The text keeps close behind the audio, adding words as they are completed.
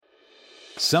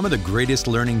Some of the greatest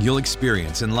learning you'll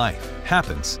experience in life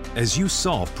happens as you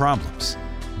solve problems.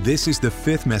 This is the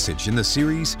 5th message in the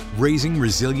series, Raising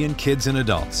Resilient Kids and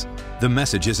Adults. The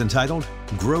message is entitled,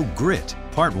 Grow Grit,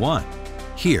 Part 1.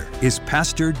 Here is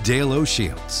Pastor Dale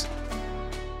O'Shields.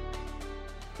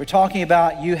 We're talking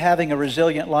about you having a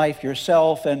resilient life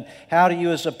yourself, and how do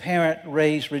you as a parent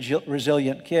raise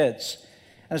resilient kids.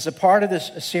 And as a part of this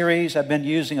series, I've been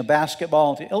using a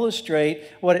basketball to illustrate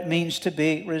what it means to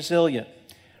be resilient.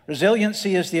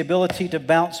 Resiliency is the ability to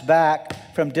bounce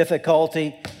back from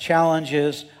difficulty,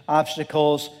 challenges,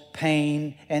 obstacles,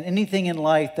 pain, and anything in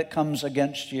life that comes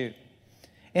against you.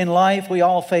 In life, we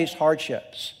all face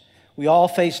hardships. We all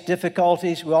face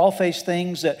difficulties. We all face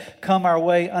things that come our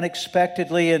way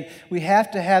unexpectedly, and we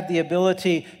have to have the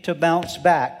ability to bounce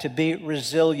back, to be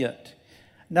resilient.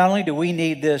 Not only do we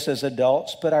need this as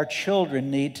adults, but our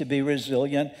children need to be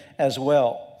resilient as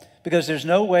well. Because there's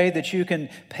no way that you can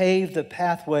pave the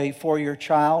pathway for your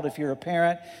child if you're a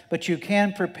parent, but you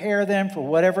can prepare them for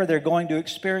whatever they're going to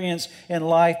experience in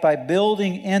life by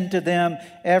building into them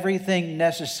everything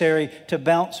necessary to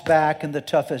bounce back in the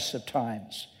toughest of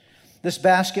times. This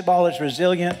basketball is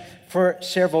resilient for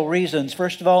several reasons.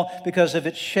 First of all, because of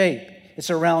its shape. It's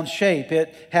a round shape.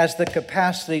 It has the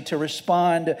capacity to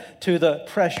respond to the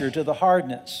pressure, to the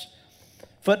hardness.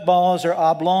 Footballs are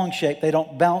oblong shaped. They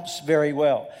don't bounce very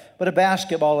well. But a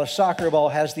basketball, a soccer ball,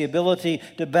 has the ability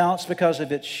to bounce because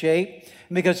of its shape,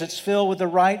 and because it's filled with the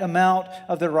right amount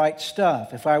of the right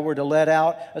stuff. If I were to let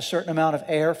out a certain amount of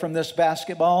air from this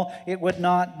basketball, it would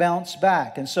not bounce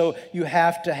back. And so you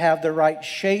have to have the right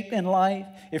shape in life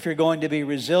if you're going to be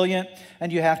resilient,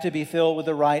 and you have to be filled with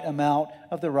the right amount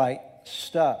of the right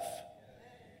stuff.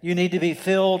 You need to be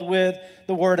filled with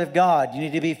the Word of God. You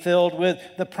need to be filled with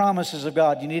the promises of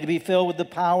God. You need to be filled with the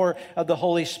power of the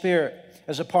Holy Spirit.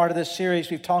 As a part of this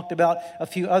series, we've talked about a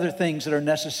few other things that are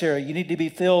necessary. You need to be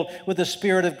filled with the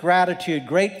spirit of gratitude.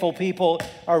 Grateful people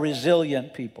are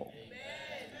resilient people.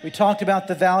 We talked about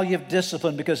the value of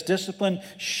discipline, because discipline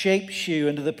shapes you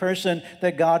into the person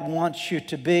that God wants you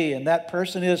to be. And that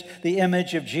person is the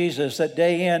image of Jesus, that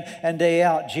day in and day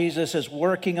out, Jesus is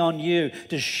working on you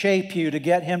to shape you, to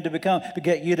get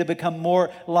you to become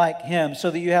more like Him, so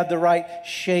that you have the right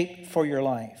shape for your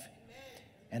life.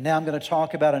 And now I'm going to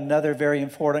talk about another very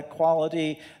important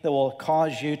quality that will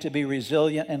cause you to be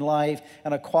resilient in life,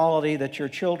 and a quality that your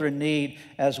children need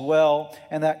as well.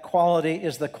 And that quality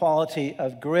is the quality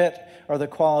of grit, or the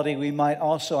quality we might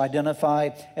also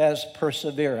identify as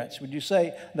perseverance. Would you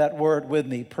say that word with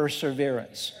me?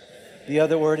 Perseverance. The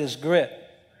other word is grit.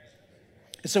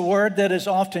 It's a word that is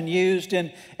often used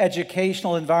in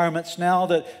educational environments now,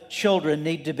 that children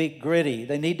need to be gritty.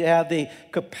 They need to have the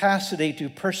capacity to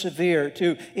persevere,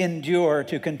 to endure,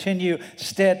 to continue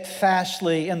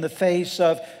steadfastly in the face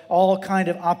of all kind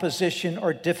of opposition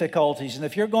or difficulties. And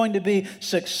if you're going to be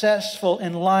successful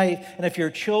in life, and if your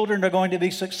children are going to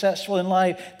be successful in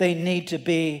life, they need to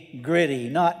be gritty.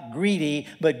 Not greedy,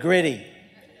 but gritty.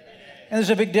 And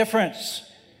there's a big difference.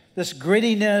 This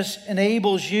grittiness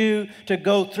enables you to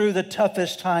go through the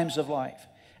toughest times of life.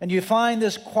 And you find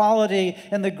this quality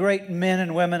in the great men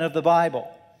and women of the Bible.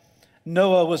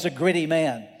 Noah was a gritty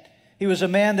man. He was a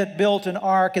man that built an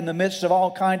ark in the midst of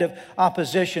all kind of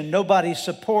opposition. Nobody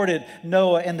supported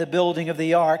Noah in the building of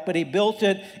the ark, but he built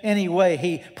it anyway.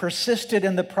 He persisted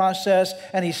in the process,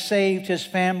 and he saved his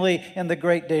family in the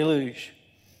great deluge.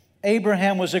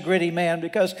 Abraham was a gritty man,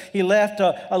 because he left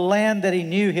a land that he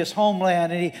knew, his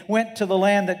homeland, and he went to the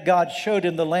land that God showed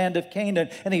him, the land of Canaan,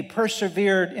 and he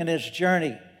persevered in his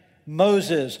journey.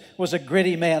 Moses was a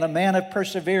gritty man, a man of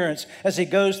perseverance, as he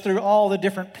goes through all the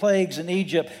different plagues in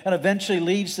Egypt and eventually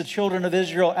leads the children of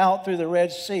Israel out through the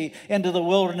Red Sea into the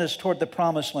wilderness toward the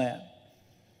Promised Land.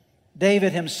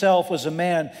 David himself was a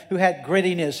man who had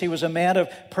grittiness. He was a man of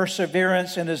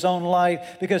perseverance in his own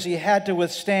life, because he had to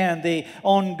withstand the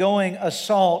ongoing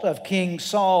assault of King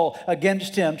Saul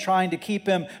against him, trying to keep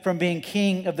him from being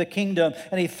king of the kingdom.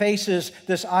 And he faces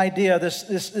this idea,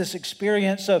 this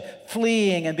experience of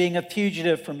fleeing and being a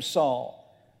fugitive from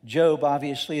Saul. Job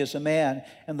obviously is a man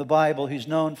in the Bible who's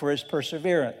known for his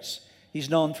perseverance. He's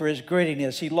known for his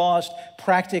grittiness. He lost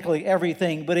practically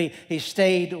everything, but he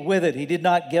stayed with it. He did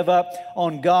not give up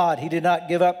on God. He did not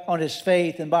give up on his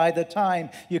faith. And by the time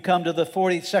you come to the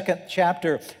 42nd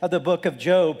chapter of the book of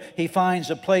Job, he finds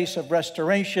a place of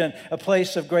restoration, a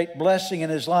place of great blessing in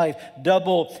his life,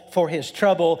 double for his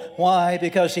trouble. Why?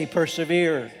 Because he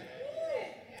persevered.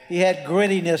 He had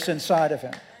grittiness inside of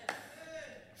him.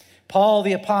 Paul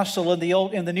the apostle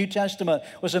in the New Testament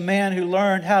was a man who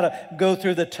learned how to go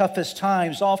through the toughest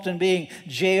times, often being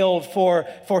jailed for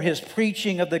his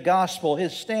preaching of the gospel,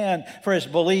 his stand for his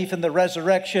belief in the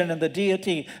resurrection and the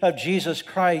deity of Jesus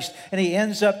Christ. And he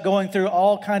ends up going through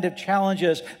all kinds of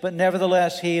challenges, but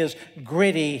nevertheless he is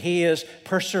gritty, he is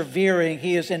persevering,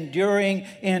 he is enduring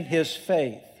in his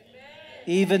faith,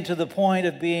 even to the point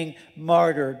of being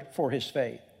martyred for his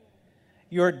faith.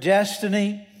 Your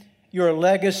destiny, your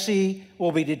legacy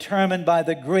will be determined by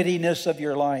the grittiness of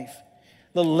your life.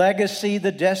 The legacy,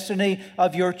 the destiny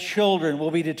of your children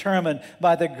will be determined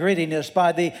by the grittiness,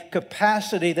 by the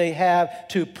capacity they have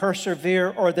to persevere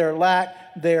or their lack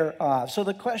thereof. So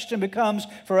the question becomes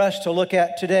for us to look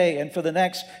at today and for the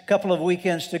next couple of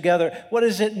weekends together, what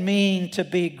does it mean to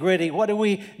be gritty? What do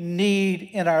we need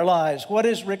in our lives? What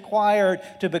is required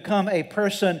to become a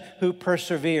person who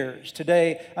perseveres?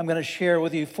 Today, I'm going to share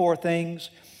with you 4 things.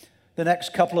 The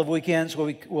next couple of weekends,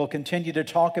 we'll continue to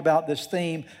talk about this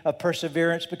theme of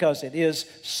perseverance because it is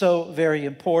so very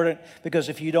important. Because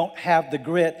if you don't have the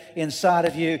grit inside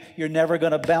of you, you're never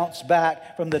going to bounce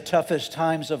back from the toughest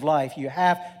times of life. You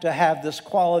have to have this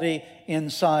quality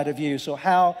inside of you. So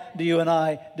how do you and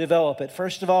I develop it?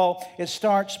 First of all, it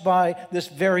starts by this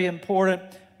very important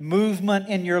movement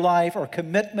in your life or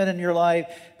commitment in your life,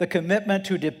 the commitment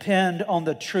to depend on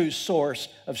the true source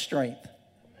of strength.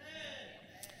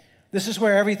 This is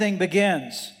where everything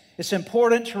begins. It's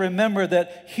important to remember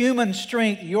that human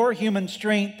strength, your human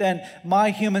strength and my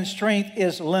human strength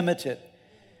is limited.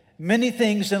 Many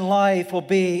things in life will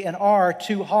be and are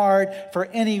too hard for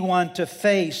anyone to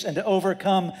face and to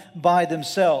overcome by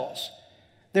themselves.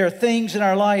 There are things in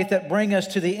our life that bring us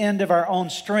to the end of our own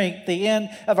strength, the end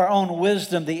of our own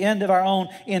wisdom, the end of our own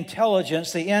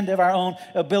intelligence, the end of our own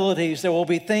abilities. There will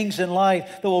be things in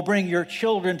life that will bring your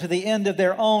children to the end of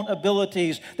their own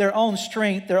abilities, their own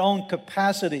strength, their own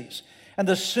capacities. And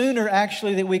the sooner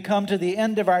actually that we come to the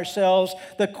end of ourselves,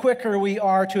 the quicker we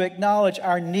are to acknowledge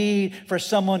our need for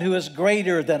someone who is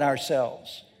greater than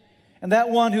ourselves. And that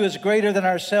one who is greater than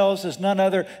ourselves is none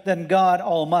other than God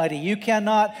Almighty. You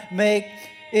cannot make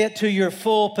it to your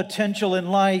full potential in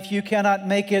life. You cannot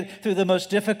make it through the most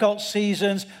difficult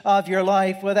seasons of your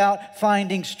life without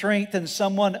finding strength in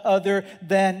someone other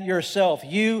than yourself.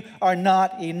 You are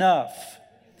not enough.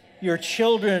 Your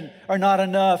children are not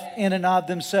enough in and of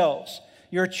themselves.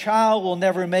 Your child will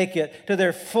never make it to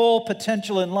their full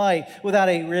potential in life without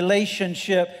a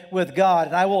relationship with God.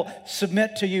 And I will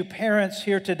submit to you parents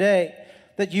here today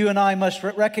that you and I must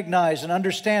recognize and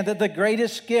understand that the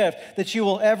greatest gift that you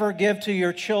will ever give to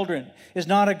your children is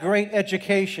not a great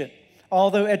education.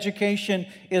 Although education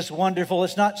is wonderful,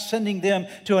 it's not sending them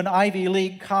to an Ivy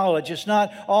League college. It's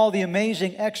not all the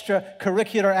amazing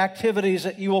extracurricular activities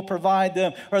that you will provide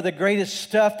them or the greatest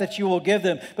stuff that you will give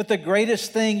them. But the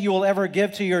greatest thing you will ever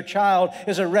give to your child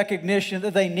is a recognition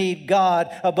that they need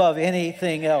God above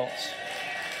anything else.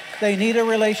 They need a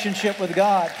relationship with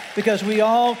God because we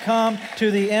all come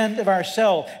to the end of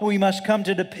ourselves. We must come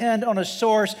to depend on a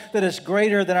source that is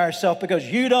greater than ourselves because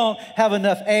you don't have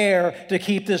enough air to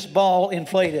keep this ball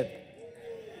inflated.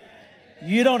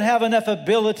 You don't have enough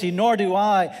ability, nor do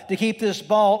I, to keep this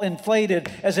ball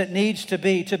inflated as it needs to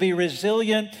be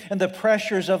resilient in the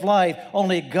pressures of life.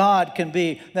 Only God can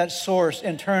be that source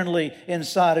internally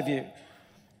inside of you.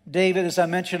 David, as I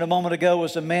mentioned a moment ago,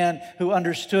 was a man who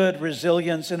understood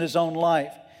resilience in his own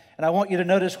life. And I want you to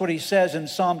notice what he says in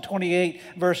Psalm 28,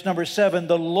 verse number 7,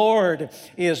 "The Lord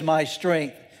is my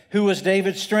strength." Who was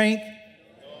David's strength?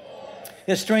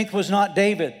 His strength was not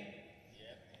David.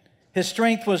 His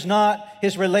strength was not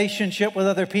his relationship with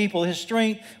other people. His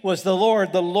strength was the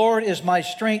Lord. The Lord is my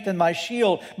strength and my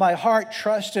shield. My heart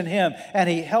trusts in Him, and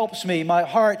He helps me. My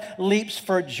heart leaps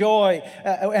for joy,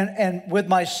 and with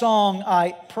my song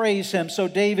I praise Him. So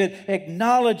David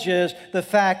acknowledges the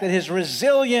fact that his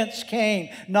resilience came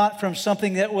not from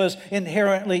something that was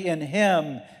inherently in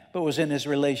him, but was in his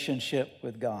relationship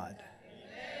with God.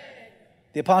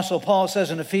 The Apostle Paul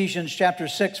says in Ephesians chapter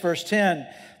 6, verse 10,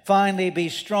 "Finally, be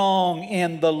strong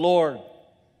in the Lord."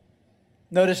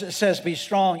 Notice it says be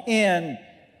strong in,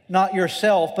 not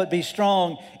yourself, but be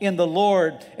strong in the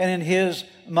Lord and in His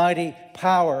mighty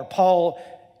power. Paul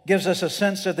gives us a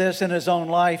sense of this in his own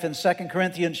life in 2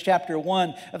 Corinthians chapter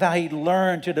 1 of how he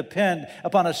learned to depend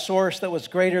upon a source that was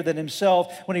greater than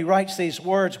himself. When he writes these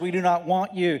words, "We do not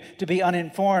want you to be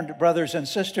uninformed, brothers and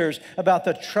sisters, about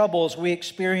the troubles we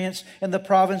experienced in the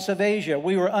province of Asia.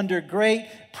 We were under great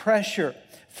pressure,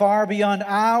 far beyond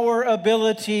our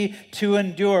ability to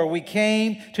endure. We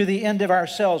came to the end of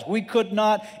ourselves. We could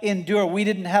not endure. We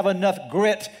didn't have enough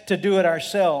grit to do it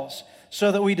ourselves. so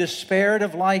that we despaired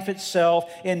of life itself.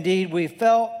 Indeed, we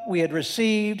felt we had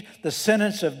received the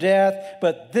sentence of death.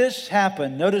 But this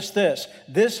happened, notice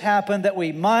this happened that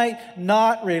we might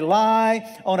not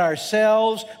rely on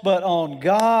ourselves, but on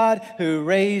God who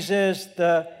raises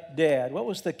the dead. What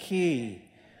was the key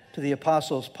to the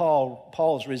Apostle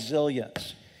Paul's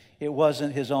resilience? It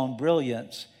wasn't his own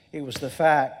brilliance. It was the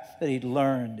fact that he'd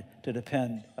learned to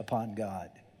depend upon God.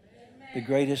 The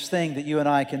greatest thing that you and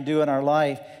I can do in our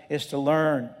life is to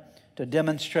learn to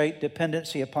demonstrate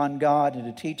dependency upon God and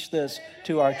to teach this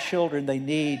to our children. They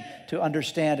need to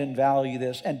understand and value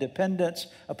this. And dependence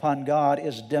upon God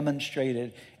is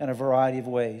demonstrated in a variety of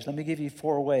ways. Let me give you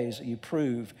 4 ways that you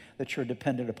prove that you're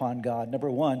dependent upon God. Number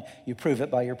 1, you prove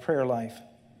it by your prayer life.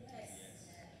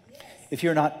 If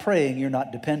you're not praying, you're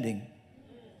not depending.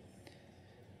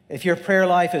 If your prayer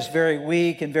life is very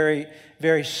weak and very,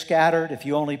 very scattered, if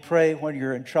you only pray when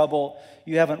you're in trouble,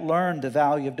 you haven't learned the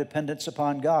value of dependence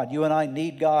upon God. You and I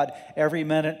need God every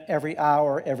minute, every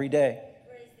hour, every day.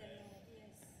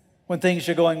 When things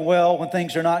are going well, when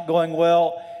things are not going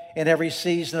well, in every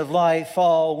season of life,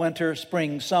 fall, winter,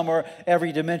 spring, summer,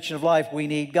 every dimension of life, we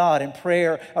need God. And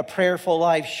prayer, a prayerful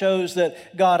life shows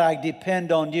that, God, I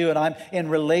depend on you and I'm in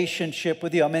relationship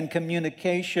with you. I'm in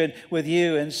communication with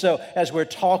you. And so as we're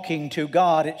talking to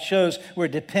God, it shows we're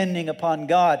depending upon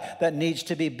God. That needs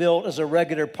to be built as a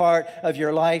regular part of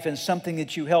your life and something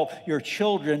that you help your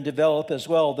children develop as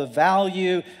well. The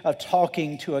value of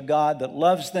talking to a God that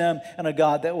loves them and a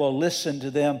God that will listen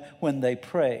to them when they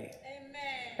pray.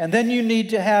 And then you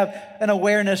need to have an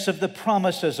awareness of the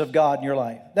promises of God in your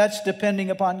life. That's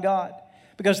depending upon God.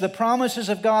 Because the promises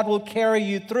of God will carry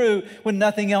you through when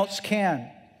nothing else can.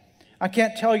 I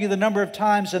can't tell you the number of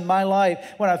times in my life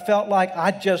when I felt like I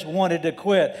just wanted to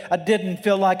quit. I didn't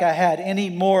feel like I had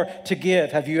any more to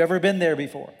give. Have you ever been there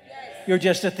before? You're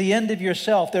just at the end of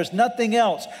yourself. There's nothing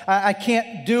else. I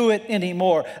can't do it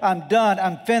anymore. I'm done.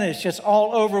 I'm finished. It's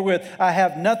all over with. I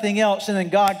have nothing else. And then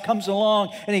God comes along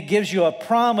and He gives you a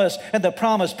promise. And the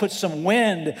promise puts some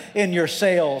wind in your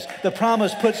sails. The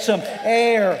promise puts some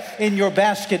air in your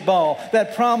basketball.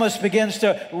 That promise begins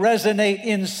to resonate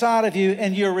inside of you.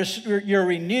 And you're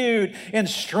renewed in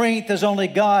strength as only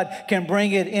God can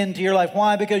bring it into your life.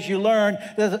 Why? Because you learn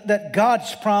that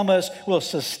God's promise will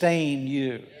sustain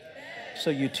you. So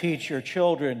you teach your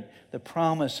children the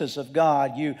promises of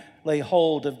God. You lay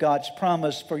hold of God's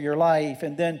promise for your life.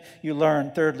 And then you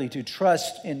learn, thirdly, to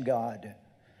trust in God.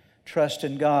 Trust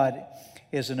in God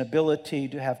is an ability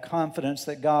to have confidence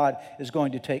that God is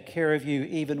going to take care of you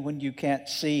even when you can't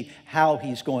see how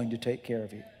He's going to take care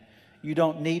of you. You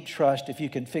don't need trust if you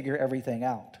can figure everything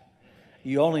out.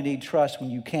 You only need trust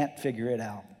when you can't figure it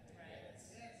out.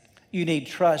 You need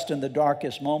trust in the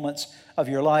darkest moments of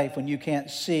your life when you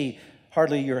can't see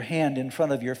hardly your hand in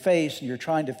front of your face and you're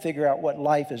trying to figure out what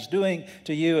life is doing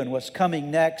to you and what's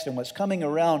coming next and what's coming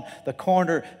around the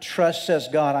corner. Trust says,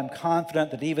 God, I'm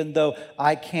confident that even though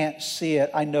I can't see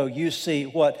it, I know you see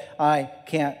what I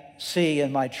can't see,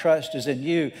 and my trust is in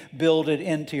you. Build it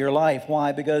into your life.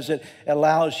 Why? Because it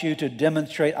allows you to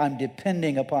demonstrate I'm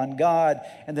depending upon God.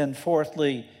 And then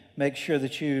fourthly, make sure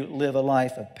that you live a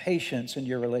life of patience in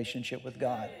your relationship with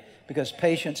God, because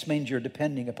patience means you're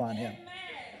depending upon Him.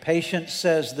 Patience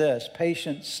says this.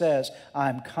 Patience says,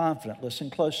 I'm confident. Listen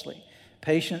closely.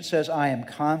 Patience says, I am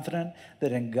confident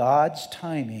that in God's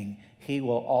timing, He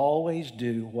will always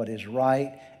do what is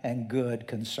right and good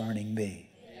concerning me.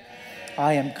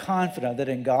 I am confident that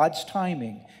in God's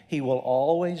timing, He will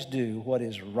always do what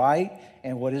is right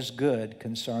and what is good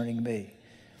concerning me.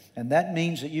 And that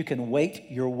means that you can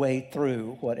wait your way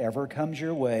through whatever comes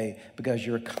your way because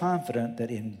you're confident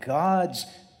that in God's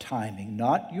timing,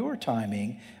 not your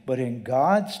timing, but in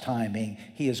God's timing,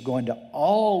 He is going to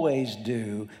always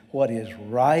do what is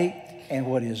right and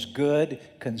what is good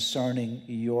concerning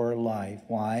your life.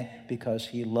 Why? Because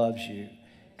He loves you.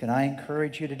 Can I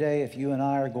encourage you today, if you and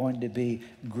I are going to be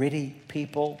gritty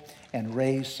people and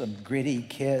raise some gritty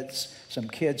kids, some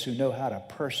kids who know how to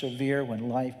persevere when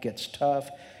life gets tough,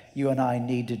 you and I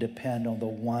need to depend on the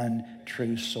one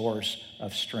true source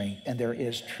of strength. And there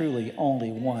is truly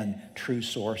only one true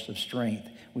source of strength.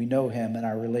 We know Him in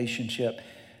our relationship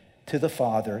to the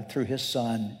Father through His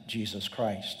Son, Jesus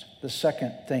Christ. The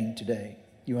second thing today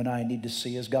you and I need to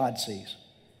see as God sees.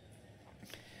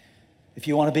 If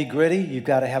you want to be gritty, you've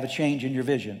got to have a change in your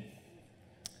vision.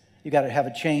 You've got to have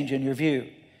a change in your view.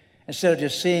 Instead of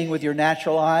just seeing with your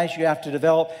natural eyes, you have to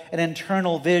develop an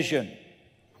internal vision.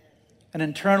 An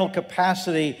internal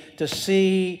capacity to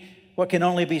see what can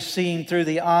only be seen through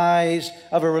the eyes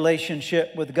of a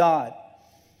relationship with God.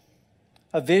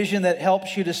 A vision that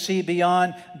helps you to see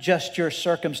beyond just your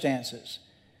circumstances.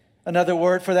 Another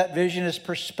word for that vision is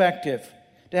perspective.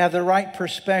 To have the right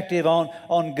perspective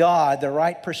on God, the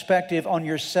right perspective on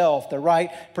yourself, the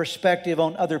right perspective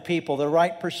on other people, the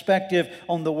right perspective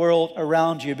on the world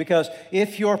around you. Because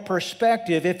if your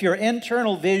perspective, if your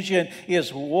internal vision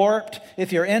is warped,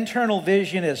 if your internal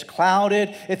vision is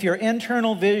clouded, if your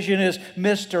internal vision is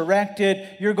misdirected,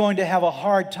 you're going to have a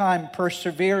hard time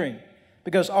persevering.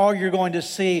 Because all you're going to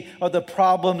see are the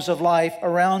problems of life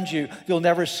around you. You'll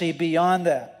never see beyond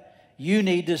that. You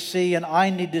need to see, and I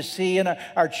need to see, and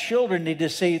our children need to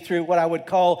see through what I would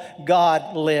call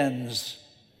God lens.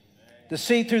 To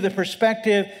see through the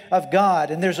perspective of God.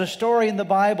 And there's a story in the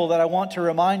Bible that I want to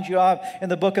remind you of in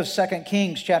the book of 2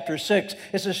 Kings chapter 6.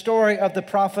 It's the story of the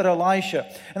prophet Elisha.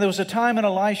 And there was a time in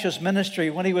Elisha's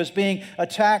ministry when he was being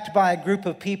attacked by a group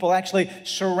of people, actually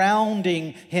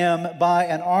surrounding him by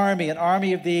an army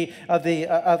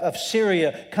of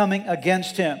Syria coming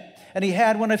against him. And he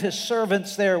had one of his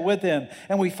servants there with him.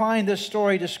 And we find this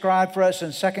story described for us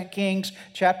in 2 Kings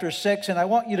chapter 6. And I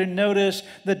want you to notice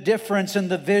the difference in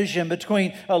the vision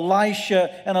between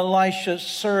Elisha and Elisha's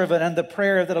servant and the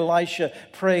prayer that Elisha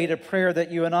prayed, a prayer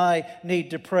that you and I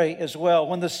need to pray as well.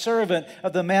 When the servant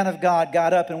of the man of God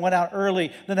got up and went out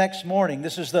early the next morning,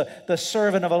 this is the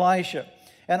servant of Elisha.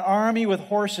 An army with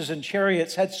horses and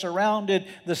chariots had surrounded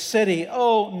the city.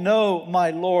 "Oh, no, my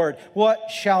Lord, what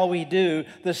shall we do?"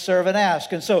 the servant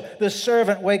asked. And so the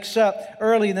servant wakes up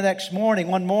early the next morning,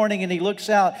 one morning, and he looks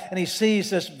out and he sees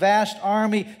this vast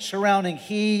army surrounding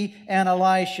he and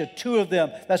Elisha, two of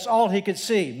them. That's all he could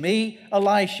see. Me,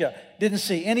 Elisha. Didn't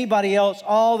see anybody else.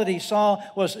 All that he saw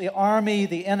was the army,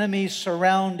 the enemies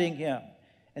surrounding him.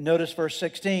 And notice verse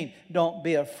 16, "Don't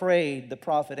be afraid," the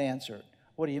prophet answered.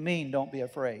 What do you mean, don't be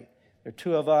afraid? There are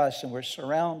two of us and we're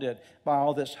surrounded by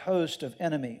all this host of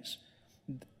enemies.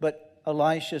 But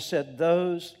Elisha said,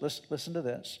 listen to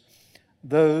this,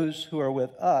 "those who are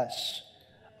with us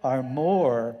are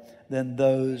more than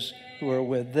those who are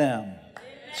with them."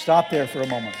 Stop there for a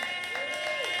moment.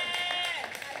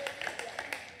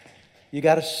 You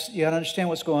got to understand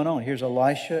what's going on. Here's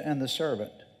Elisha and the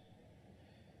servant.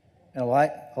 And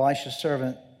Elisha's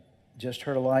servant just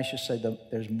heard Elisha say,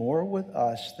 "There's more with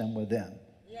us than with them."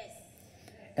 Yes.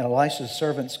 And Elisha's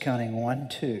servant's counting 1,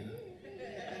 2.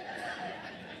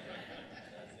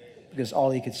 Because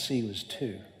all he could see was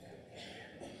 2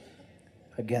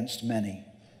 against many.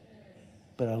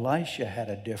 But Elisha had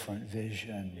a different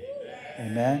vision.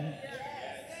 Amen?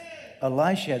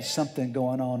 Elisha had something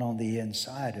going on the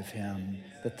inside of him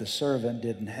that the servant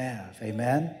didn't have.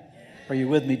 Amen? Are you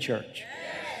with me, church?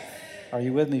 Are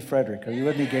you with me, Frederick? Are you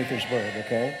with me, Gaithersburg?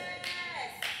 Okay?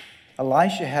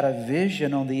 Elisha had a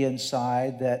vision on the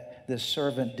inside that this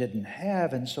servant didn't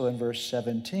have. And so in verse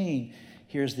 17,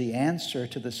 here's the answer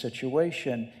to the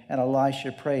situation. And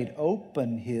Elisha prayed,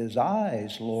 "Open his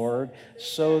eyes, Lord,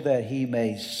 so that he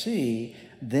may see."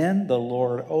 Then the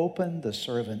Lord opened the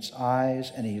servant's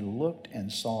eyes, and he looked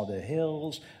and saw the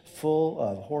hills full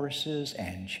of horses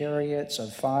and chariots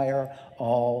of fire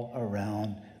all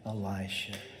around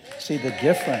Elisha. See the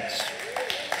difference.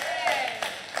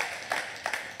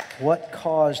 What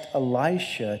caused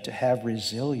Elisha to have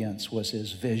resilience was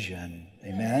his vision.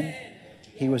 Amen?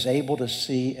 He was able to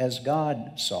see as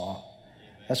God saw.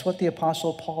 That's what the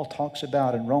Apostle Paul talks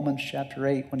about in Romans chapter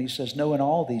 8 when he says, "Knowing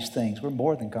all these things, we're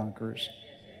more than conquerors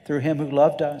through him who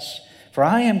loved us. For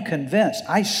I am convinced,"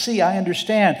 I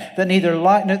understand that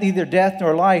neither death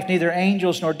nor life, neither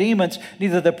angels nor demons,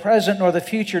 neither the present nor the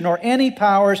future, nor any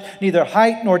powers, neither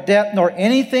height nor depth, nor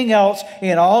anything else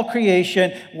in all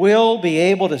creation will be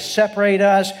able to separate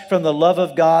us from the love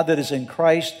of God that is in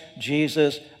Christ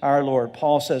Jesus our Lord.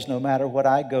 Paul says, no matter what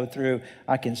I go through,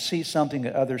 I can see something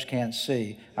that others can't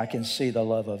see. I can see the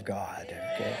love of God.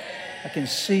 Okay? I can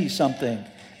see something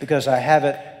because I have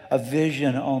a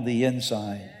vision on the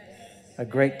inside. A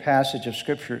great passage of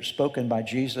Scripture spoken by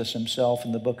Jesus himself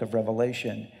in the book of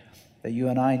Revelation that you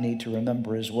and I need to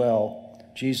remember as well.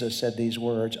 Jesus said these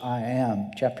words, "I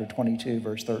am," chapter 22,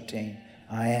 verse 13,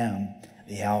 "I am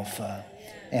the Alpha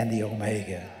and the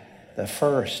Omega, the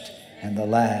first and the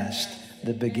last,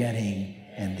 the beginning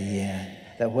and the end."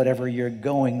 That whatever you're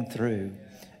going through,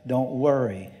 don't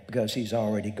worry because he's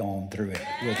already gone through it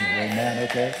with you. Amen,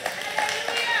 okay?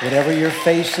 Whatever you're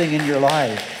facing in your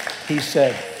life, he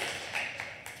said,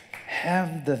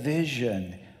 have the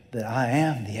vision that I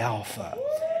am the Alpha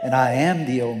and I am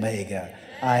the Omega.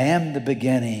 I am the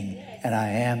beginning and I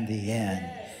am the end.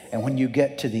 And when you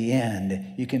get to the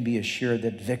end, you can be assured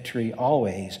that victory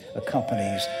always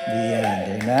accompanies the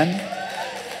end. Amen?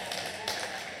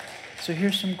 So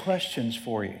here's some questions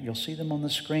for you. You'll see them on the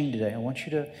screen today. I want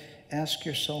you to ask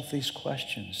yourself these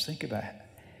questions. Think about it.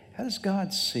 How does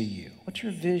God see you? What's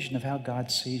your vision of how God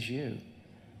sees you?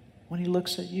 When he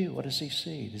looks at you, what does he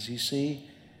see? Does he see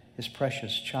his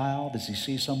precious child? Does he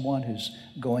see someone who's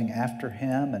going after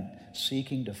him and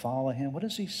seeking to follow him? What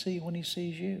does he see when he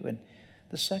sees you? And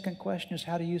the second question is,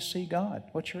 how do you see God?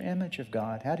 What's your image of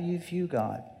God? How do you view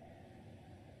God?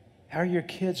 How are your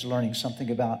kids learning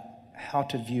something about how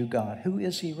to view God? Who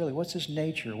is he really? What's his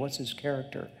nature? What's his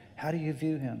character? How do you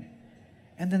view him?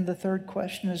 And then the third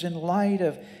question is, in light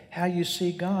of how you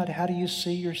see God, how do you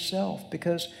see yourself?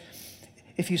 Because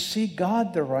if you see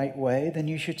God the right way, then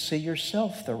you should see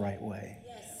yourself the right way.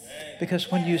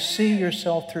 Because when you see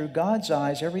yourself through God's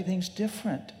eyes, everything's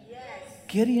different.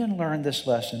 Gideon learned this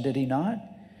lesson, did he not?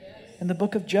 In the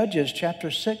book of Judges, chapter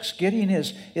 6, Gideon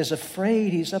is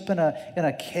afraid. He's up in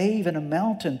a cave in a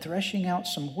mountain threshing out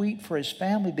some wheat for his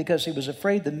family because he was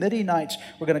afraid the Midianites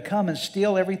were going to come and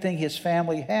steal everything his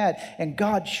family had. And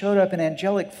God showed up in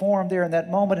angelic form there in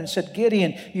that moment and said,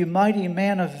 Gideon, you mighty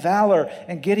man of valor.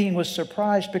 And Gideon was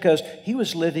surprised because he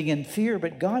was living in fear,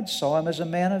 but God saw him as a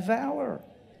man of valor.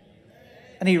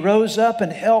 And he rose up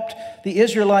and helped the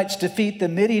Israelites defeat the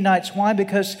Midianites. Why?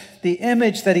 Because the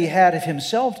image that he had of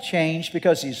himself changed,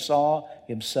 because he saw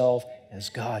himself as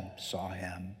God saw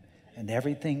him. And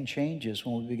everything changes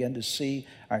when we begin to see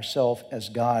ourselves as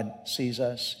God sees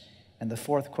us. And the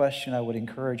fourth question I would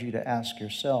encourage you to ask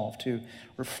yourself, to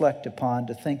reflect upon,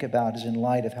 to think about, is in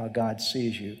light of how God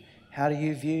sees you. How do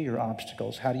you view your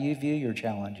obstacles? How do you view your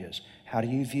challenges? How do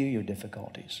you view your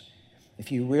difficulties?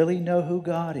 If you really know who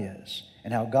God is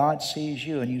and how God sees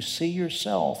you, and you see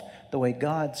yourself the way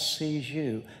God sees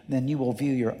you, then you will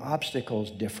view your obstacles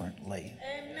differently.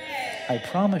 Amen. I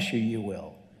promise you, you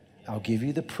will. I'll give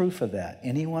you the proof of that.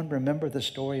 Anyone remember the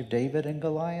story of David and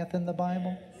Goliath in the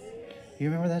Bible? You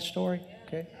remember that story?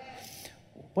 Okay.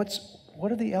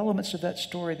 What are the elements of that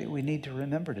story that we need to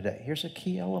remember today? Here's a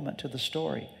key element to the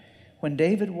story. When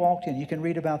David walked in, you can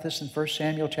read about this in 1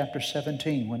 Samuel chapter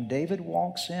 17. When David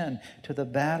walks in to the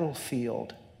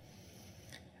battlefield,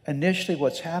 initially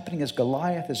what's happening is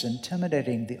Goliath is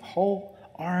intimidating the whole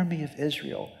army of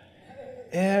Israel.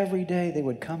 Every day they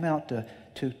would come out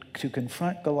to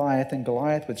confront Goliath, and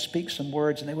Goliath would speak some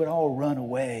words, and they would all run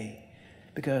away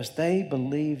because they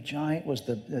believed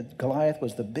Goliath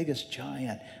was the biggest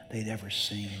giant they'd ever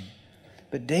seen.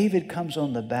 But David comes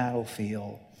on the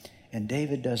battlefield, and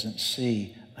David doesn't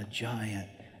see a giant.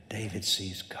 David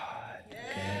sees God.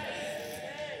 Okay?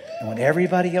 And when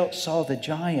everybody else saw the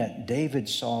giant, David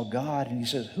saw God. And he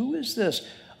says, who is this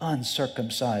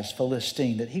uncircumcised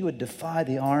Philistine that he would defy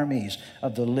the armies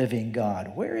of the living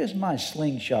God? Where is my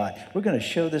slingshot? We're going to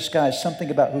show this guy something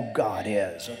about who God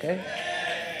is, okay?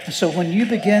 So when you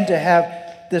begin to have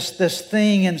this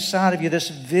thing inside of you, this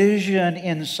vision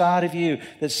inside of you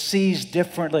that sees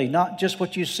differently, not just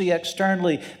what you see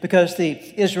externally, because the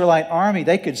Israelite army,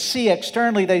 they could see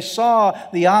externally, they saw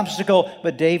the obstacle,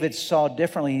 but David saw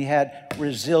differently. He had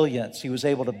resilience. He was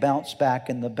able to bounce back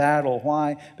in the battle.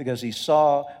 Why? Because he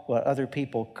saw what other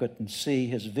people couldn't see.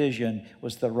 His vision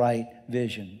was the right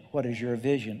vision. What is your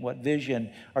vision? What vision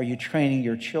are you training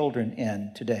your children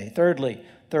in today?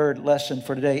 Third lesson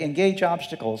for today, engage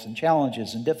obstacles and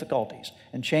challenges and difficulties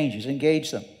and changes.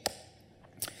 Engage them.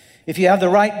 If you have the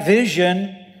right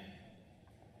vision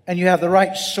and you have the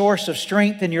right source of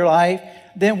strength in your life,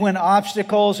 then when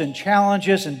obstacles and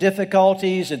challenges and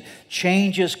difficulties and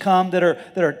changes come that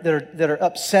are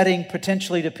upsetting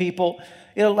potentially to people,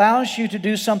 it allows you to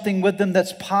do something with them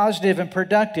that's positive and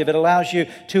productive. It allows you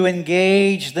to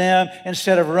engage them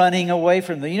instead of running away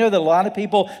from them. You know that a lot of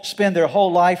people spend their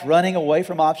whole life running away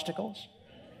from obstacles?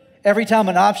 Every time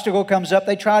an obstacle comes up,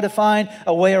 they try to find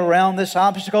a way around this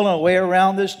obstacle and a way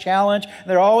around this challenge.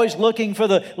 They're always looking for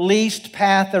the least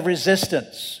path of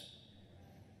resistance.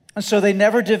 And so they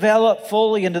never develop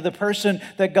fully into the person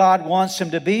that God wants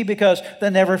them to be because they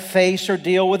never face or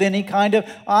deal with any kind of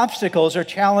obstacles or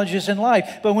challenges in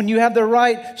life. But when you have the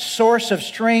right source of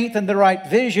strength and the right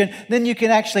vision, then you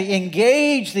can actually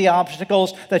engage the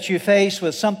obstacles that you face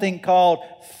with something called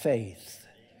faith.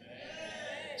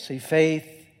 See, faith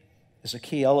is a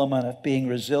key element of being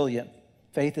resilient.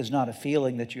 Faith is not a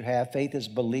feeling that you have. Faith is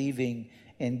believing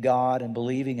in God and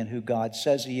believing in who God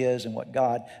says He is and what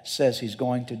God says He's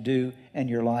going to do in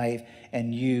your life.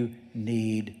 And you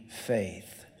need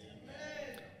faith.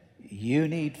 You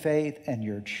need faith, and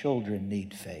your children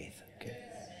need faith. Okay?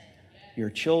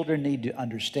 Your children need to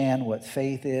understand what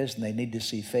faith is, and they need to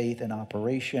see faith in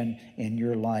operation in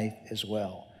your life as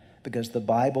well. Because the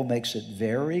Bible makes it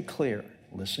very clear.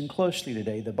 Listen closely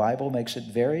today. The Bible makes it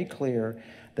very clear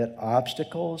that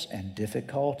obstacles and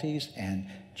difficulties and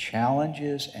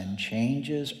challenges and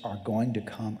changes are going to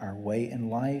come our way in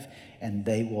life, and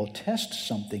they will test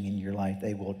something in your life.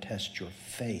 They will test your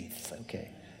faith, okay?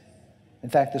 In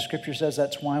fact, the scripture says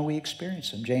that's why we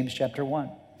experience them. James chapter 1.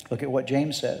 Look at what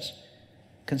James says.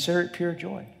 Consider it pure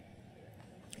joy,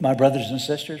 my brothers and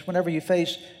sisters, whenever you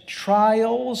face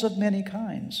trials of many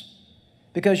kinds,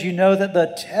 because you know that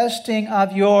the testing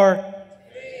of your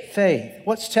faith.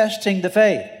 What's testing the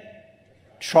faith?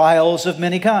 Trials of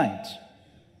many kinds.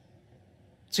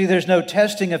 See, there's no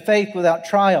testing of faith without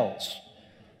trials.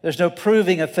 There's no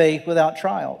proving of faith without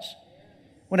trials.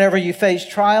 Whenever you face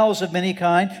trials of many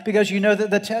kind, because you know that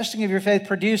the testing of your faith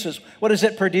produces. What does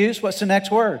it produce? What's the next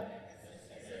word?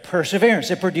 Perseverance.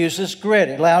 It produces grit.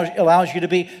 It allows you to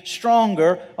be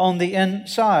stronger on the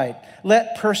inside.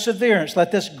 Let perseverance,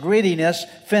 let this grittiness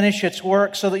finish its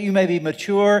work so that you may be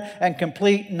mature and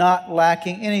complete, not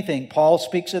lacking anything. Paul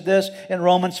speaks of this in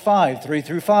Romans 5, 3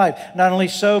 through 5. Not only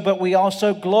so, but we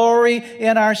also glory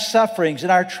in our sufferings, in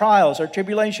our trials, our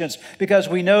tribulations, because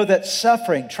we know that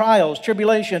suffering, trials,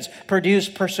 tribulations produce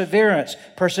perseverance.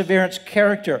 Perseverance,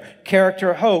 character.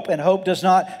 Character, hope. And hope does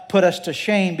not put us to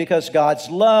shame because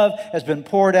God's love has been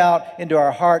poured out into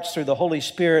our hearts through the Holy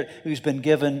Spirit who's been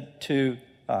given to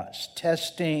us.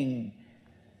 Testing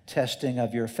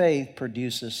of your faith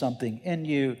produces something in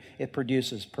you. It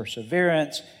produces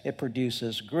perseverance. It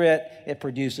produces grit. It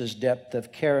produces depth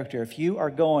of character. If you are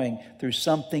going through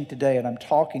something today, and I'm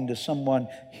talking to someone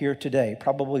here today,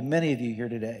 probably many of you here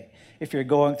today, if you're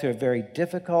going through a very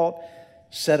difficult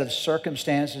set of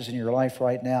circumstances in your life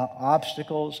right now,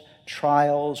 obstacles,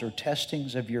 trials, or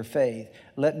testings of your faith,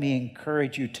 let me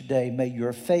encourage you today, may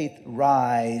your faith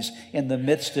rise in the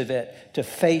midst of it to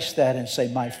face that and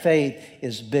say, my faith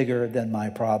is bigger than my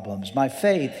problems. My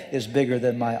faith is bigger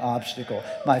than my obstacle.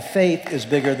 My faith is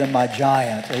bigger than my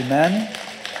giant. Amen?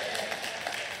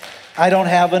 I don't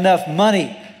have enough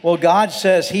money. Well, God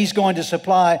says He's going to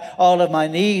supply all of my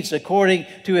needs according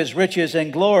to His riches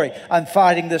and glory. I'm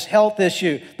fighting this health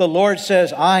issue. The Lord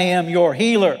says, I am your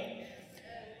healer.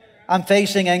 I'm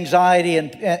facing anxiety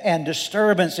and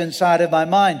disturbance inside of my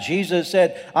mind. Jesus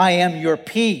said, I am your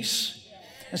peace.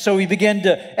 And so we begin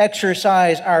to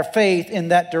exercise our faith in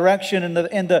that direction in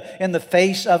the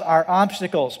face of our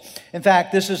obstacles. In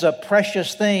fact, this is a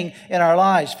precious thing in our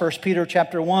lives. 1 Peter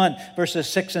chapter 1, verses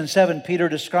 6 and 7, Peter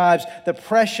describes the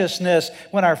preciousness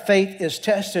when our faith is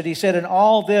tested. He said, in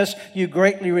all this you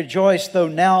greatly rejoice, though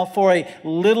now for a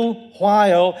little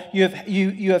while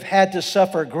you have had to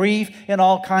suffer grief in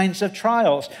all kinds of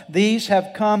trials. These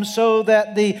have come so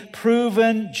that the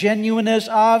proven genuineness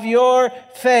of your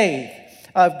faith,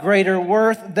 of greater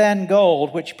worth than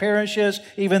gold, which perishes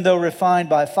even though refined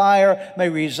by fire, may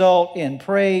result in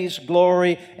praise,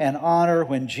 glory, and honor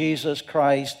when Jesus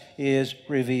Christ is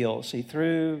revealed. See,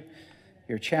 through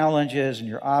your challenges and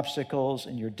your obstacles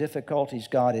and your difficulties,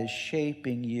 God is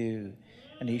shaping you,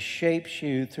 and He shapes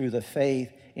you through the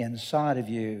faith inside of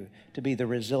you to be the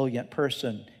resilient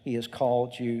person He has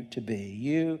called you to be.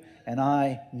 You and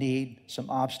I need some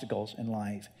obstacles in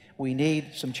life. We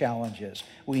need some challenges.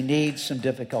 We need some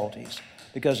difficulties.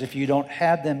 Because if you don't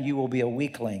have them, you will be a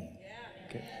weakling.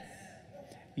 Okay.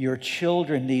 Your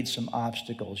children need some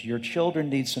obstacles. Your children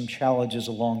need some challenges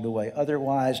along the way.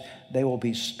 Otherwise, they will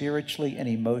be spiritually and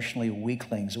emotionally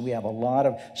weaklings. We have a lot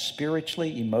of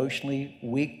spiritually, emotionally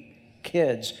weak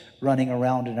kids running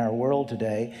around in our world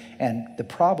today. And the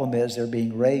problem is they're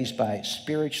being raised by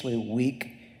spiritually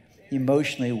weak,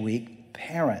 emotionally weak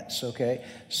parents, okay?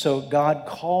 So God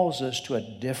calls us to a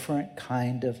different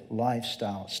kind of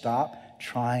lifestyle. Stop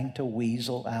trying to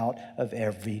weasel out of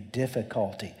every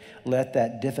difficulty. Let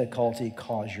that difficulty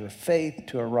cause your faith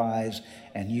to arise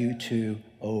and you to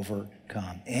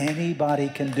overcome. Anybody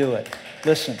can do it.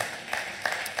 Listen,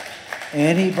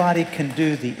 anybody can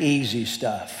do the easy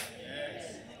stuff.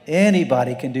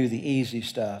 Anybody can do the easy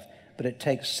stuff, but it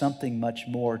takes something much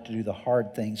more to do the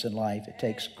hard things in life. It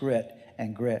takes grit,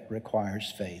 and grit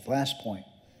requires faith. Last point.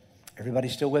 Everybody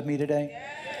still with me today?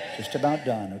 Yes. Just about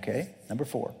done, okay? Number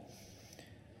 4.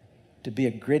 To be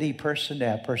a gritty person, to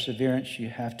have perseverance, you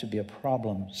have to be a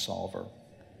problem solver.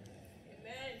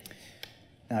 Amen.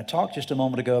 Now, I talked just a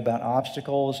moment ago about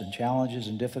obstacles and challenges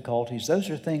and difficulties. Those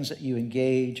are things that you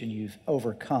engage and you've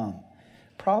overcome.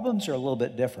 Problems are a little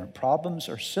bit different. Problems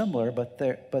are similar, but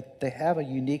they have a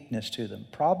uniqueness to them.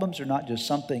 Problems are not just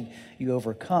something you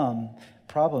overcome.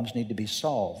 Problems need to be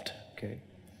solved, okay?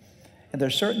 And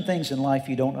there's certain things in life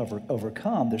you don't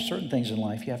overcome. There's certain things in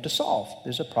life you have to solve.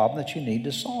 There's a problem that you need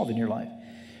to solve in your life.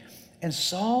 And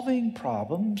solving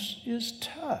problems is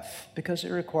tough because it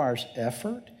requires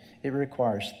effort. It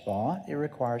requires thought. It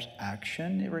requires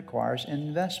action. It requires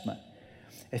investment.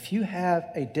 If you have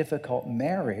a difficult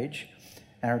marriage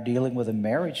and are dealing with a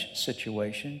marriage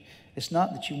situation, it's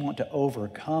not that you want to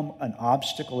overcome an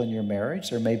obstacle in your marriage.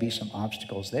 There may be some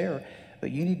obstacles there,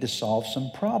 but you need to solve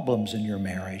some problems in your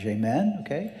marriage. Amen?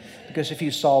 Okay? Because if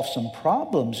you solve some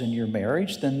problems in your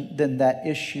marriage, then that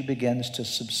issue begins to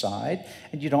subside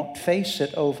and you don't face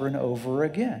it over and over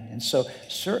again. And so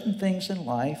certain things in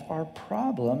life are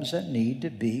problems that need to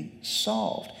be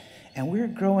solved. And we're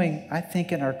growing, I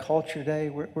think in our culture today,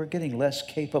 we're getting less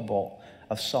capable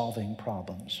of solving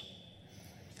problems.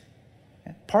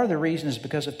 Part of the reason is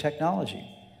because of technology.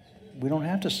 We don't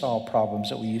have to solve problems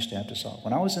that we used to have to solve.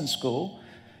 When I was in school,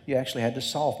 you actually had to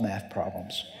solve math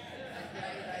problems.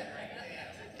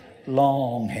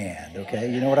 Longhand,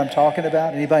 okay? You know what I'm talking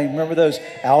about? Anybody remember those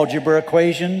algebra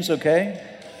equations, okay?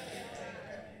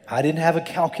 I didn't have a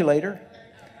calculator,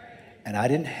 and I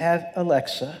didn't have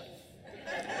Alexa,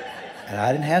 and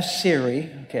I didn't have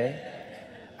Siri, okay?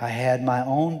 I had my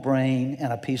own brain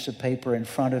and a piece of paper in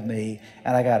front of me,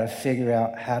 and I got to figure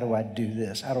out, how do I do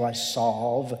this? How do I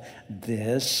solve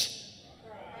this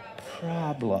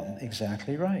problem?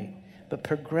 Exactly right. But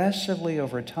progressively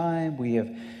over time, we have,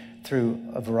 through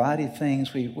a variety of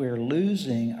things, we're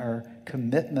losing our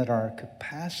commitment, our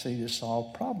capacity to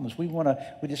solve problems. We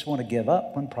just want to give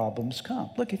up when problems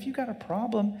come. Look, if you got a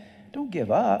problem, don't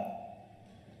give up.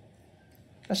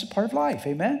 That's a part of life,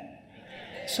 amen?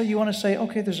 So you want to say,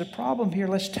 okay, there's a problem here.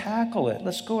 Let's tackle it.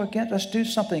 Let's go again. Let's do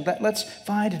something. Let's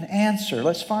find an answer.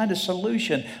 Let's find a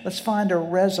solution. Let's find a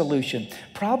resolution.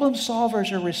 Problem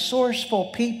solvers are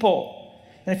resourceful people.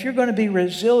 And if you're going to be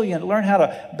resilient, learn how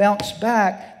to bounce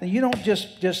back, then you don't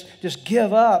just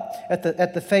give up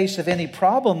at the face of any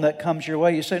problem that comes your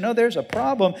way. You say, no, there's a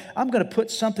problem. I'm going to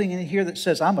put something in here that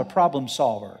says I'm a problem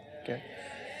solver.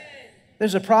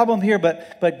 There's a problem here,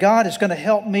 but God is going to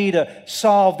help me to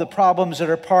solve the problems that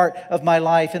are part of my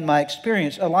life and my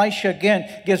experience. Elisha,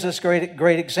 again, gives us a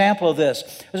great example of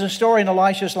this. There's a story in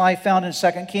Elisha's life found in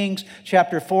 2 Kings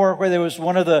chapter 4 where there was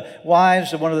one of the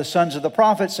wives of one of the sons of the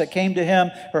prophets that came to him.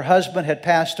 Her husband had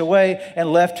passed away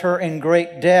and left her in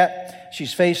great debt.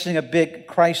 She's facing a big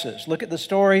crisis. Look at the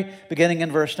story beginning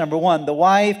in verse number 1. The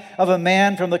wife of a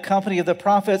man from the company of the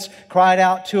prophets cried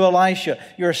out to Elisha,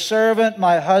 "Your servant,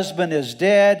 my husband, is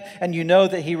dead, and you know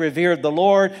that he revered the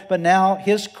Lord, but now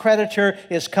his creditor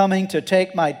is coming to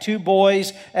take my 2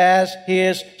 boys as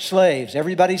his slaves."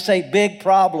 Everybody say, big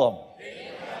problem. Big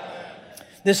problem.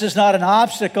 This is not an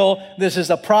obstacle, this is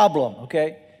a problem,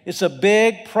 okay? It's a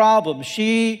big problem.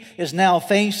 She is now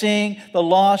facing the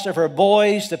loss of her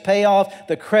boys to pay off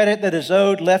the credit that is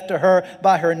owed, left to her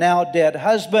by her now dead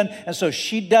husband. And so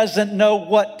she doesn't know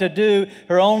what to do.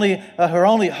 Her only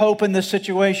hope in this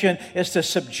situation is to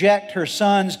subject her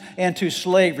sons into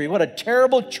slavery. What a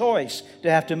terrible choice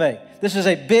to have to make. This is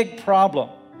a big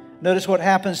problem. Notice what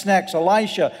happens next.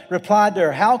 Elisha replied to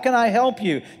her, "How can I help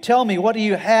you? Tell me, what do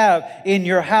you have in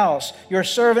your house?" "Your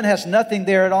servant has nothing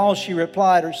there at all," she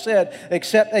replied or said,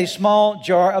 "except a small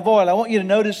jar of oil." I want you to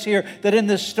notice here that in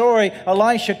this story,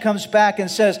 Elisha comes back and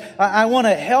says, I want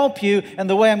to help you, and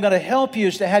the way I'm going to help you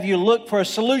is to have you look for a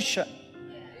solution.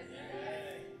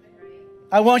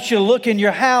 I want you to look in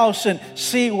your house and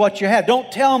see what you have.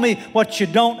 Don't tell me what you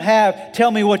don't have. Tell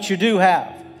me what you do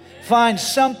have. Find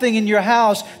something in your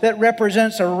house that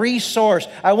represents a resource.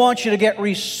 I want you to get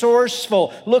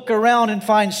resourceful. Look around and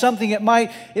find something. It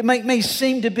may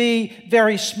seem to be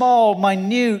very small,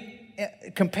 minute,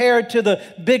 compared to the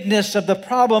bigness of the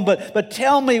problem, but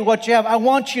tell me what you have. I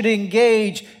want you to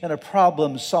engage in a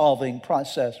problem-solving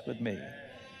process with me.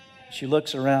 She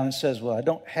looks around and says, "Well, I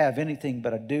don't have anything,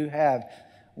 but I do have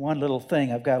one little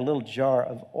thing. I've got a little jar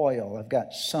of oil. I've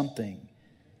got something."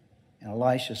 And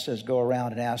Elisha says, "Go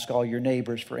around and ask all your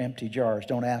neighbors for empty jars.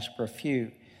 Don't ask for a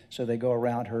few." So they go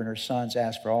around, her and her sons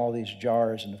ask for all these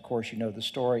jars. And of course, you know the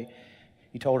story.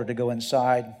 He told her to go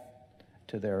inside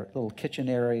to their little kitchen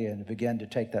area and begin to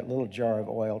take that little jar of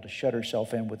oil, to shut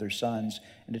herself in with her sons,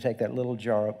 and to take that little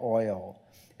jar of oil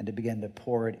and to begin to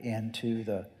pour it into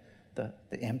the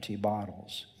empty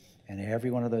bottles. And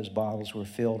every one of those bottles were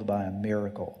filled by a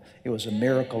miracle. It was a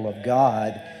miracle of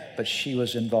God, but she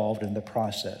was involved in the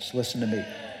process. Listen to me.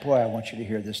 Boy, I want you to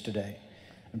hear this today.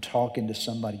 I'm talking to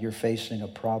somebody. You're facing a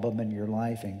problem in your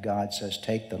life, and God says,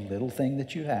 take the little thing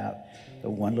that you have, the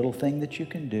one little thing that you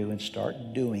can do, and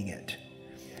start doing it.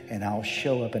 And I'll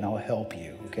show up and I'll help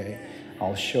you, okay?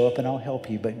 I'll show up and I'll help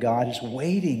you. But God is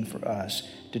waiting for us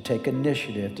to take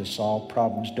initiative to solve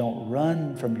problems. Don't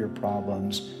run from your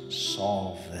problems.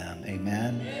 Solve them.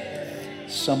 Amen?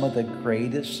 some of the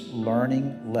greatest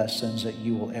learning lessons that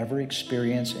you will ever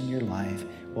experience in your life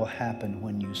will happen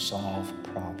when you solve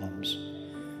problems.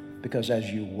 Because as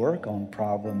you work on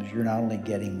problems, you're not only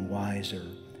getting wiser,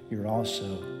 you're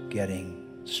also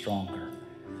getting stronger.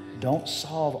 Don't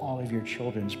solve all of your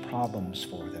children's problems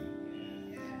for them.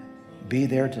 Be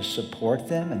there to support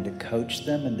them and to coach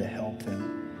them and to help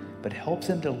them, but help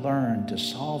them to learn to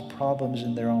solve problems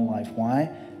in their own life. Why?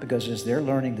 Because as they're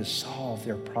learning to solve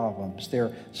their problems,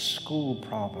 their school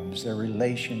problems, their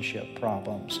relationship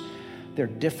problems, their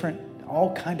different,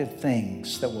 all kind of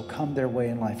things that will come their way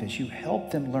in life, as you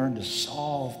help them learn to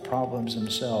solve problems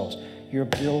themselves, you're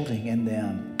building in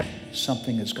them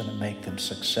something that's going to make them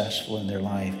successful in their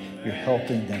life. You're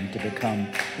helping them to become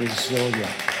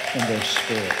resilient in their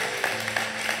spirit.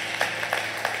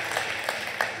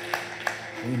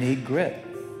 We need grit.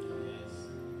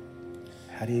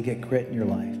 How do you get grit in your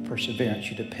life? Perseverance.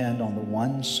 You depend on the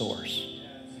one source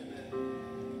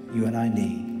you and I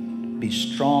need. Be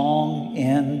strong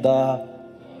in the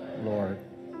Lord.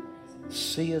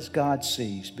 See as God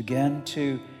sees. Begin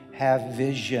to have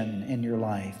vision in your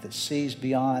life that sees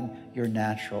beyond your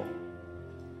natural.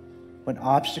 When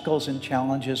obstacles and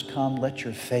challenges come, let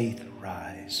your faith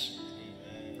rise.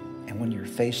 And when you're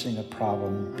facing a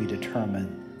problem, be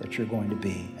determined that you're going to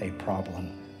be a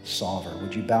problem solver.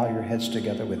 Would you bow your heads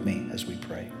together with me as we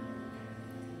pray?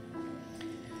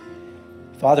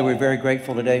 Father, we're very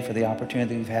grateful today for the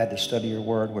opportunity we've had to study your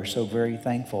word. We're so very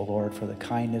thankful, Lord, for the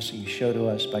kindness that you show to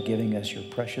us by giving us your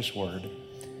precious word.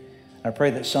 I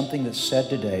pray that something that's said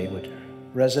today would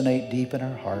resonate deep in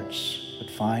our hearts,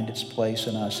 would find its place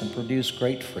in us and produce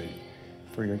great fruit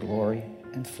for your glory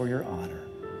and for your honor.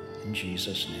 In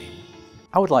Jesus' name.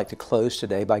 I would like to close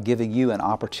today by giving you an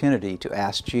opportunity to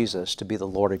ask Jesus to be the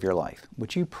Lord of your life.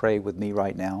 Would you pray with me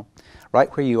right now? Right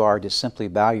where you are, just simply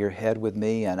bow your head with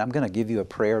me, and I'm going to give you a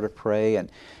prayer to pray, and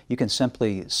you can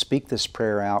simply speak this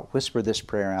prayer out, whisper this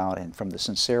prayer out, and from the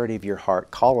sincerity of your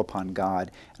heart, call upon God,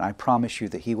 and I promise you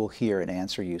that He will hear and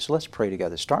answer you. So let's pray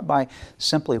together. Start by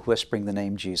simply whispering the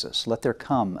name Jesus. Let there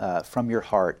come from your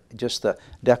heart just the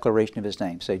declaration of His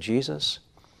name. Say, Jesus,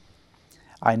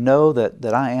 I know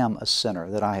that I am a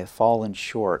sinner, that I have fallen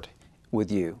short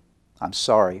with you. I'm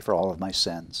sorry for all of my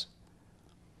sins.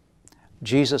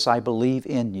 Jesus, I believe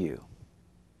in you.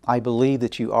 I believe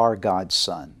that you are God's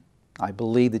Son. I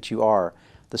believe that you are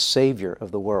the Savior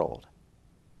of the world.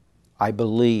 I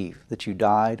believe that you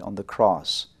died on the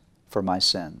cross for my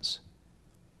sins.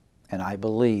 And I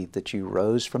believe that you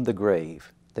rose from the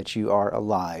grave, that you are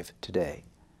alive today.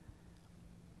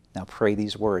 Now pray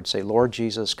these words. Say, Lord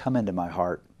Jesus, come into my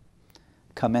heart.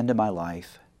 Come into my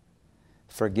life.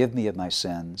 Forgive me of my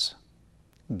sins.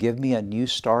 Give me a new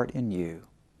start in you.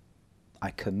 I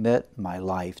commit my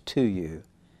life to you.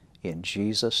 In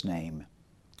Jesus' name,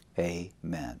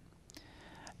 amen.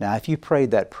 Now, if you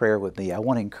prayed that prayer with me, I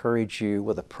want to encourage you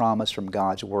with a promise from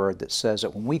God's Word that says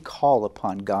that when we call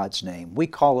upon God's name, we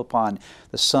call upon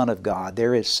the Son of God,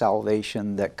 there is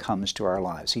salvation that comes to our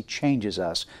lives. He changes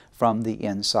us from the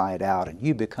inside out, and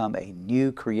you become a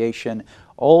new creation.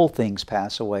 Old things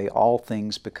pass away, all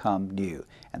things become new.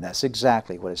 And that's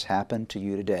exactly what has happened to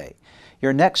you today.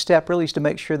 Your next step really is to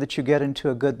make sure that you get into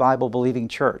a good Bible-believing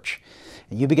church.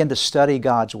 And you begin to study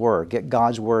God's Word, get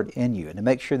God's Word in you, and to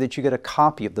make sure that you get a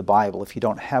copy of the Bible if you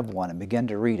don't have one, and begin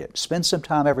to read it. Spend some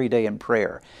time every day in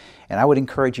prayer. And I would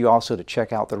encourage you also to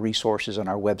check out the resources on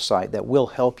our website that will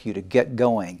help you to get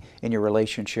going in your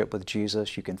relationship with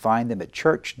Jesus. You can find them at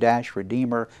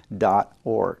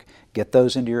church-redeemer.org. Get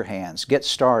those into your hands. Get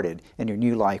started in your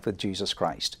new life with Jesus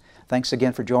Christ. Thanks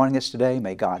again for joining us today.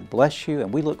 May God bless you,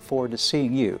 and we look forward to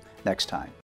seeing you next time.